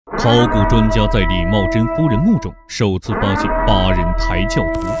考古专家在李茂贞夫人墓中首次发现8人抬轿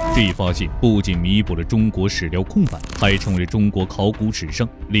图，这一发现不仅弥补了中国史料空白，还成为中国考古史上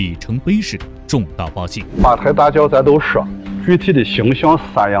里程碑式的重大发现。8抬大轿咱都说，具体的形象是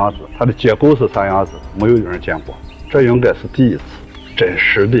啥样子，它的结构是啥样子，没有人见过，这应该是第一次真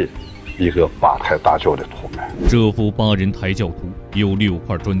实的一个8抬大轿的图案。这幅8人抬轿图由6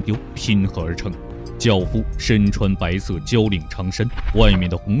块砖雕拼合而成。轿夫身穿白色交领长衫，外面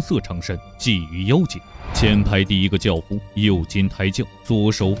的红色长衫系于腰间。前排第一个轿夫右肩抬轿，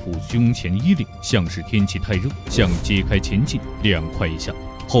左手抚胸前衣领，像是天气太热，想揭开前襟凉快一下。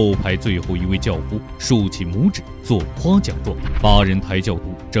后排最后一位轿夫竖起拇指做夸奖状。8人抬轿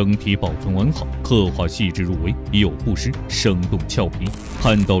图整体保存完好，刻画细致入微，有不失，生动俏皮。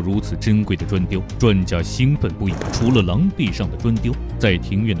看到如此珍贵的砖雕，专家兴奋不已。除了廊壁上的砖雕，在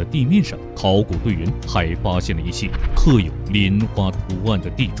庭院的地面上，考古队员还发现了一些刻有莲花图案的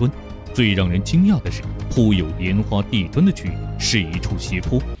地砖。最让人惊讶的是，铺有莲花地砖的区域是一处斜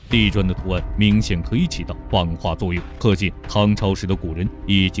坡，地砖的图案明显可以起到防滑作用，可见唐朝时的古人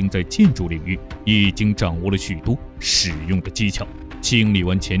已经在建筑领域掌握了许多实用的技巧。清理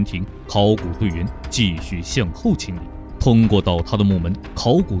完前庭，考古队员继续向后清理。通过倒塌的木门，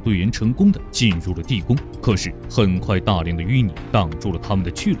考古队员成功地进入了地宫，可是很快大量的淤泥挡住了他们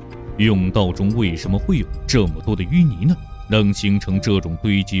的去路。甬道中为什么会有这么多的淤泥呢？能形成这种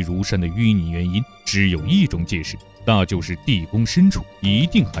堆积如山的淤泥原因只有一种解释，那就是地宫深处一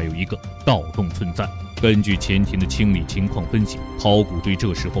定还有一个盗洞存在。根据前庭的清理情况分析，考古队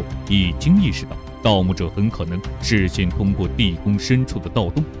这时候已经意识到，盗墓者很可能是先通过地宫深处的盗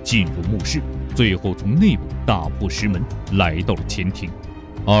洞进入墓室，最后从内部打破石门来到了前庭。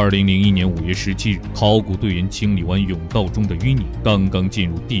2001年5月17日，考古队员清理完甬道中的淤泥，刚刚进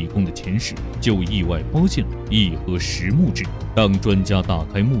入地宫的前室，就意外发现了一盒石墓志。当专家打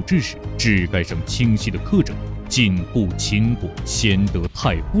开墓志时，志盖上清晰地刻着“禁锢秦国贤德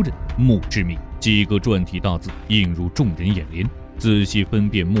太夫人墓志铭”几个篆体大字映入众人眼帘。仔细分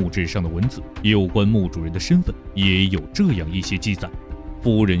辨墓志上的文字，有关墓主人的身份也有这样一些记载：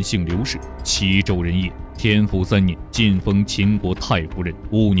夫人姓刘氏，齐州人也。天福3年，晋封秦国太夫人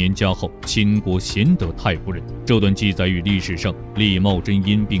，5年加号秦国贤德太夫人。这段记载与历史上李茂贞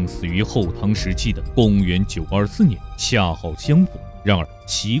因病死于后唐时期的公元924年恰好相符。然而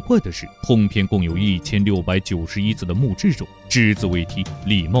奇怪的是，通篇共有1691字的墓志中，只字未提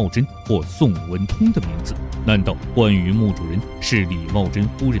李茂贞或宋文通的名字。难道关于墓主人是李茂贞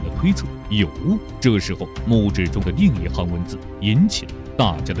夫人的推测有误？这时候，墓志中的另一行文字引起了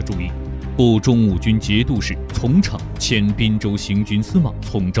大家的注意：故中武军节度使从长，前滨州行军司马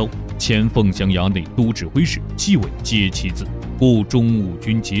从昭，前凤翔衙内都指挥使纪伟皆其字。故中武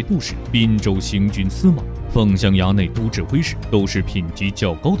军节度使、滨州行军司马、凤翔衙内都指挥使都是品级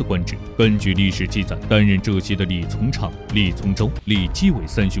较高的官职。根据历史记载，担任这些的李从长、李从昭、李基伟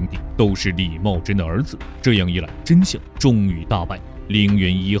3兄弟都是李茂贞的儿子。这样一来，真相终于大白，陵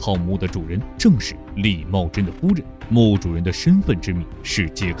园1号墓的主人正是李茂贞的夫人。墓主人的身份之谜是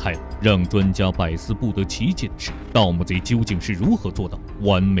揭开了。让专家百思不得其解的是，盗墓贼究竟是如何做到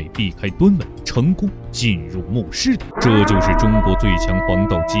完美避开端门，成功进入墓室的？这就是中国最强防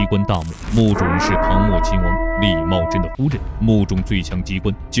盗机关大墓，墓主人是唐末秦王李茂贞的夫人。墓中最强机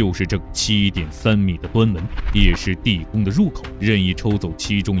关就是这7.3米的端门，也是地宫的入口。任意抽走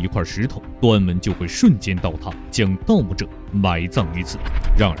其中一块石头，端门就会瞬间倒塌，将盗墓者埋葬于此。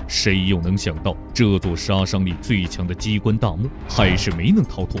然而谁又能想到，这座杀伤力最强的机关大墓还是没能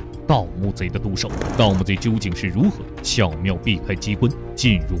逃脱盗墓贼的毒手。盗墓贼究竟是如何巧妙避开机关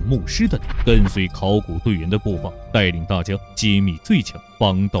进入墓室的呢？跟随考古队员的步伐，带领大家揭秘最强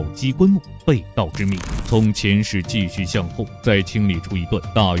防盗机关墓被盗之谜。从前室继续向后，在清理出一段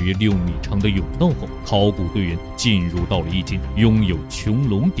大约6米长的甬道后，考古队员进入到了一间拥有穹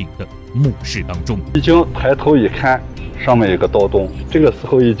隆顶的墓室当中。已经抬头一看，上面有个盗洞，这个时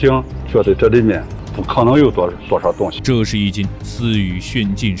候已经觉得这里面不可能有多少东西。这是一间私语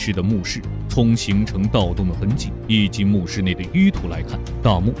炫进式的墓室，从形成盗洞的痕迹以及墓室内的淤土来看，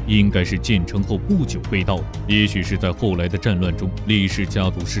大墓应该是建成后不久被盗的。也许是在后来的战乱中，李氏家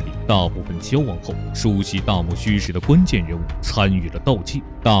族势力大部分消亡后，熟悉大墓虚实的关键人物参与了盗窃。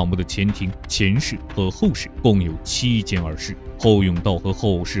大墓的前庭、前室和后室共有7间耳室，后甬道和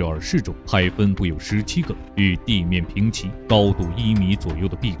后室耳室中还分布有17个与地面平齐、高度1米左右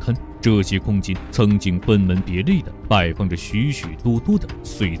的壁龛。这些空间曾经分门别类地摆放着许许多多的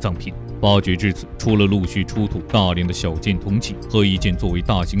随葬品。发掘至此，除了陆续出土大量的小件铜器和一件作为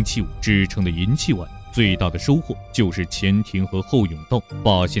大型器物支撑的银器外，最大的收获就是前庭和后甬道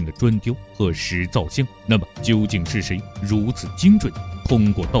发现的砖雕和石造像。那么究竟是谁如此精准，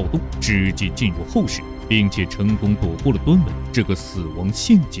通过盗洞直接进入后室，并且成功躲过了端门这个死亡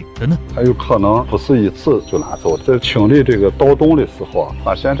陷阱的呢？还有可能不是一次就拿走。在清理这个盗洞的时候啊，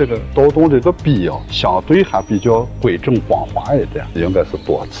发现这个盗洞这个壁啊，相对还比较规整光滑一点，应该是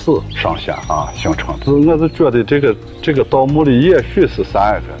多次上下形成的。我是觉得这个盗墓的也许是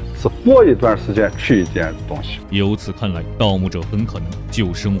啥呀？是过一段时间去一点东西。由此看来，盗墓者很可能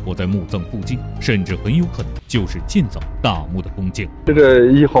就生活在墓葬附近，甚至很有可能就是建造大墓的工匠。这个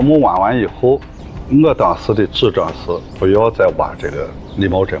1号墓挖完以后，我当时的主张是不要再挖这个李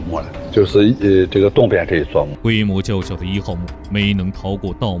茂贞墓了，就是这个东边这一座墓。规模较小的1号墓没能逃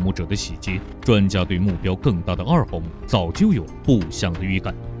过盗墓者的洗劫，专家对目标更大的2号墓早就有不祥的预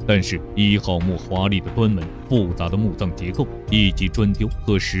感。但是1号墓华丽的端门、复杂的墓葬结构以及砖雕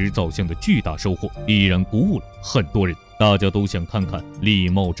和石造像的巨大收获，依然鼓舞了很多人。大家都想看看李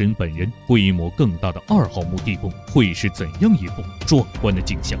茂贞本人规模更大的2号墓地宫会是怎样一副壮观的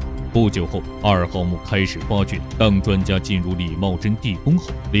景象。不久后，2号墓开始发掘。当专家进入李茂贞地宫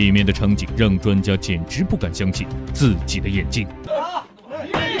后，里面的场景让专家简直不敢相信自己的眼睛。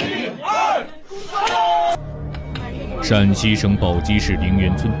陕西省宝鸡市陵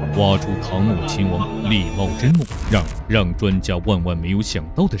园村挖出唐末秦王李茂贞墓，让专家万万没有想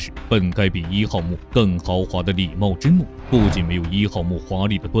到的是，本该比1号墓更豪华的李茂贞墓，不仅没有1号墓华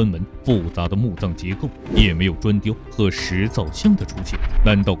丽的端门、复杂的墓葬结构，也没有砖雕和石造像的出现。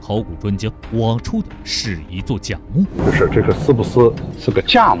难道考古专家挖出的是一座假墓？就是这个是不是个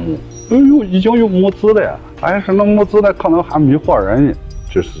假墓？已经有墓志了呀，但是那墓志呢可能还迷惑人呢。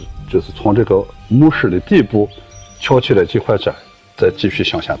就是从这个墓室的底部敲起来几块砖，再继续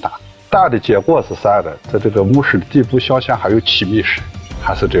向下打的结果是啥的？在这个墓室的底部向下还有7米深，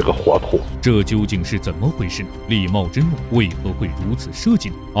还是这个活土。这究竟是怎么回事呢？李茂贞墓为何会如此设计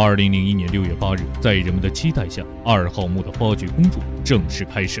呢？2001年6月8日，在人们的期待下，2号墓的发掘工作正式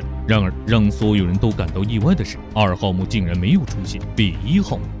开始。然而，让所有人都感到意外的是，2号墓竟然没有出现比1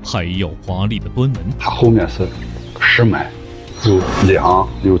号墓还要华丽的端门。它后面是石门，有梁，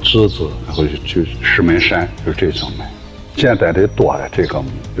有柱子，然后就石门山，就这种门。简单的多了，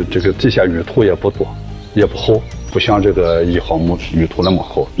这个地下淤土也不多，也不厚，不像这个1号墓淤土那么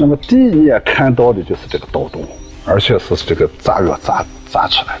厚。那么第一眼看到的就是这个盗洞，而且是这个炸药砸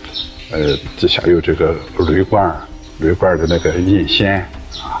出来的。底下有这个铝罐的那个引线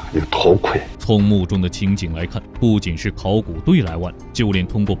有头盔。从墓中的情景来看，不仅是考古队来玩，就连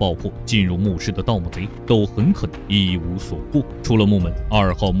通过爆破进入墓室的盗墓贼都很可能一无所获。除了墓门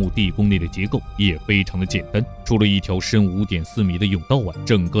，2号墓地宫内的结构也非常的简单，除了一条深5.4米的甬道外，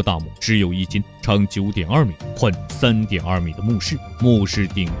整个大墓只有一间长9.2米、宽3.2米的墓室。墓室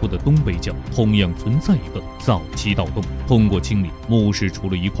顶部的东北角同样存在一个早期盗洞。通过清理，墓室除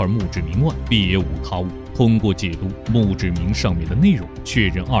了一块墓志铭外，别无他物。通过解读墓志铭上面的内容，确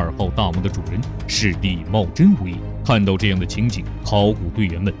认2号大墓的主人是李茂贞无疑。看到这样的情景，考古队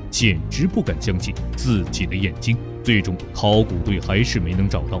员们简直不敢相信自己的眼睛。最终，考古队还是没能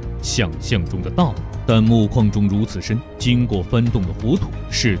找到想象中的大墓。但墓框中如此深，经过翻动的活土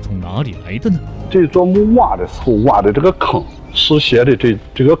是从哪里来的呢？这座墓挖的时候挖的这个坑，实斜的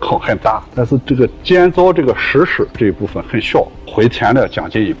这个坑很大，但是这个建造这个石室这一部分很小，回填了将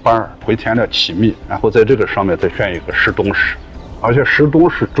近一半，回填了7米，然后在这个上面再选一个石洞室，而且石洞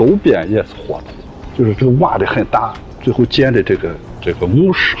室周边也是活土，就是这个挖的很大，最后建的这个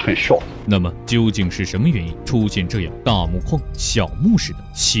墓室很小。那么究竟是什么原因出现这样大墓框小墓室的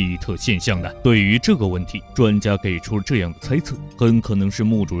奇特现象呢？对于这个问题，专家给出了这样的猜测：很可能是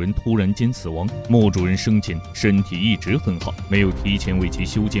墓主人突然间死亡，墓主人生前身体一直很好，没有提前为其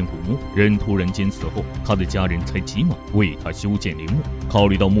修建古墓，人突然间死后，他的家人才急忙为他修建陵墓。考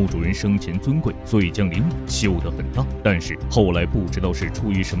虑到墓主人生前尊贵，所以将陵墓修得很大，但是后来不知道是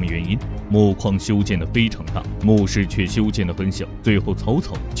出于什么原因，墓框修建得非常大，墓室却修建得很小，最后草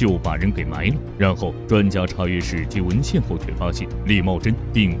草就把人给埋了。然后专家查阅史籍文献后，却发现李茂贞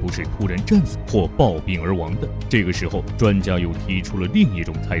并不是突然战死或暴病而亡的。这个时候，专家又提出了另一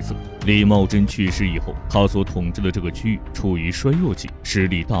种猜测：李茂贞去世以后，他所统治的这个区域处于衰弱期，实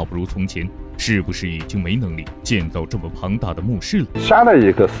力大不如从前，是不是已经没能力建造这么庞大的墓室了？下来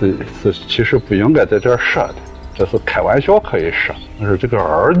一个是其实不应该在这儿设的，这是开玩笑可以设，但是这个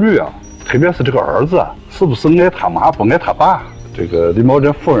儿女啊，特别是这个儿子啊，是不是爱他妈不爱他爸？这个李茂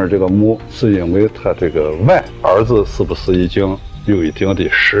贞夫人这个墓是因为他这个儿子是不是已经有一定的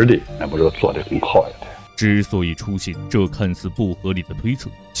实力，能不能做得更好一点？之所以出现这看似不合理的推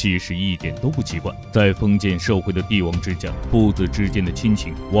测，其实一点都不奇怪。在封建社会的帝王之家，父子之间的亲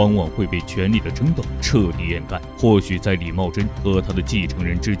情往往会被权力的争斗彻底掩盖。或许在李茂贞和他的继承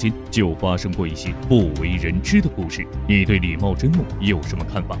人之间就发生过一些不为人知的故事。你对李茂贞墓有什么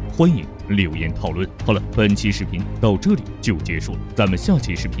看法？欢迎留言讨论。好了，本期视频到这里就结束了，咱们下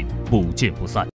期视频不见不散。